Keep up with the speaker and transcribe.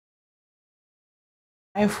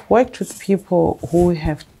I've worked with people who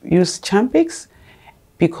have used Champix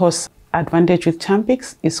because advantage with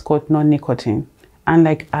Champix is got no nicotine,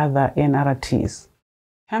 unlike other NRTs.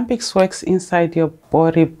 Champix works inside your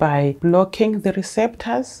body by blocking the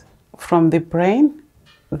receptors from the brain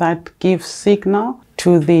that give signal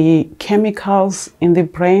to the chemicals in the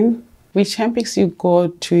brain. With Champix, you go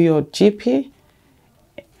to your GP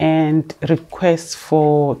and request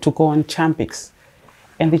to go on Champix.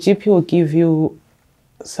 And the GP will give you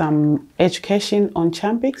some education on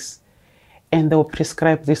Champix, and they'll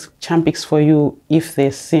prescribe this Champix for you if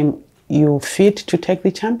they seem you fit to take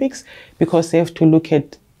the Champix, because they have to look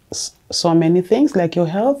at so many things like your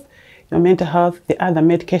health, your mental health, the other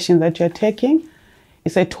medication that you're taking.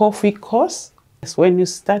 It's a 12-week course. So when you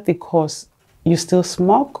start the course, you still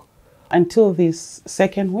smoke until this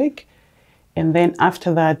second week. And then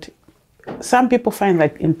after that, some people find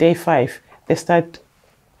that in day 5, they start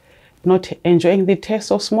not enjoying the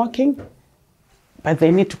taste of smoking, but they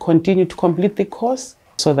need to continue to complete the course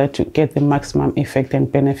so that you get the maximum effect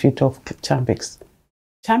and benefit of Champix.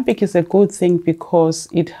 Champix is a good thing because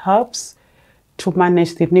it helps to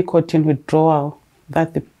manage the nicotine withdrawal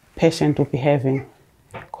that the patient will be having.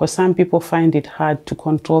 Because some people find it hard to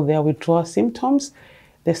control their withdrawal symptoms.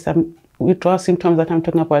 There's some withdrawal symptoms that I'm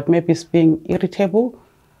talking about, maybe it's being irritable,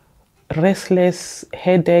 restless,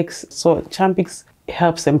 headaches. So Champix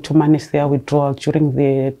helps them to manage their withdrawal during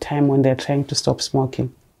the time when they're trying to stop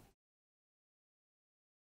smoking.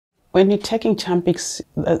 When you're taking Champix,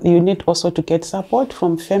 you need also to get support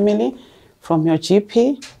from family, from your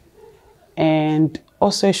GP, and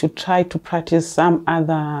also you should try to practice some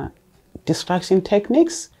other distraction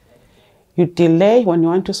techniques. You delay, when you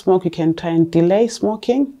want to smoke, you can try and delay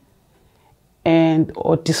smoking,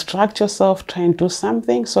 or distract yourself, try and do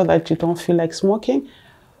something so that you don't feel like smoking.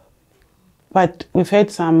 But we've seen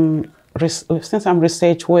some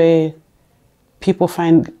research where people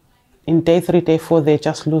find in day 3, day 4, they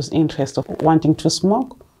just lose interest of wanting to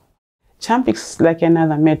smoke. Champix, like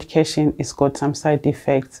another medication, it's got some side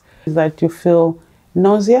effects that you feel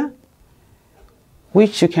nausea,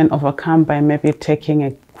 which you can overcome by maybe taking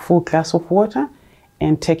a full glass of water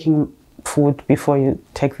and taking food before you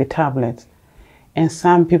take the tablet. And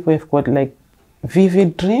some people have got like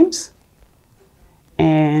vivid dreams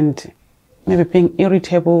and maybe being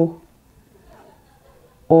irritable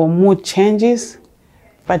or mood changes.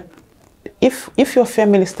 But if your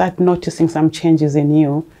family start noticing some changes in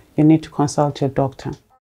you, you need to consult your doctor.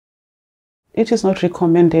 It is not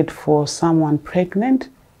recommended for someone pregnant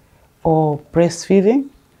or breastfeeding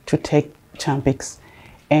to take Champix.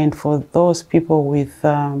 And for those people with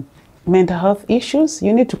mental health issues,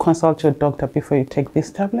 you need to consult your doctor before you take this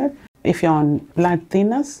tablet. If you're on blood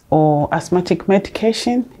thinners or asthmatic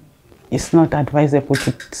medication, it's not advisable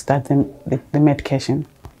to start the medication.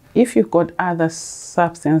 If you've got other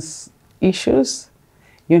substance issues,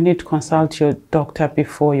 you need to consult your doctor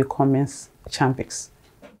before you commence Champix.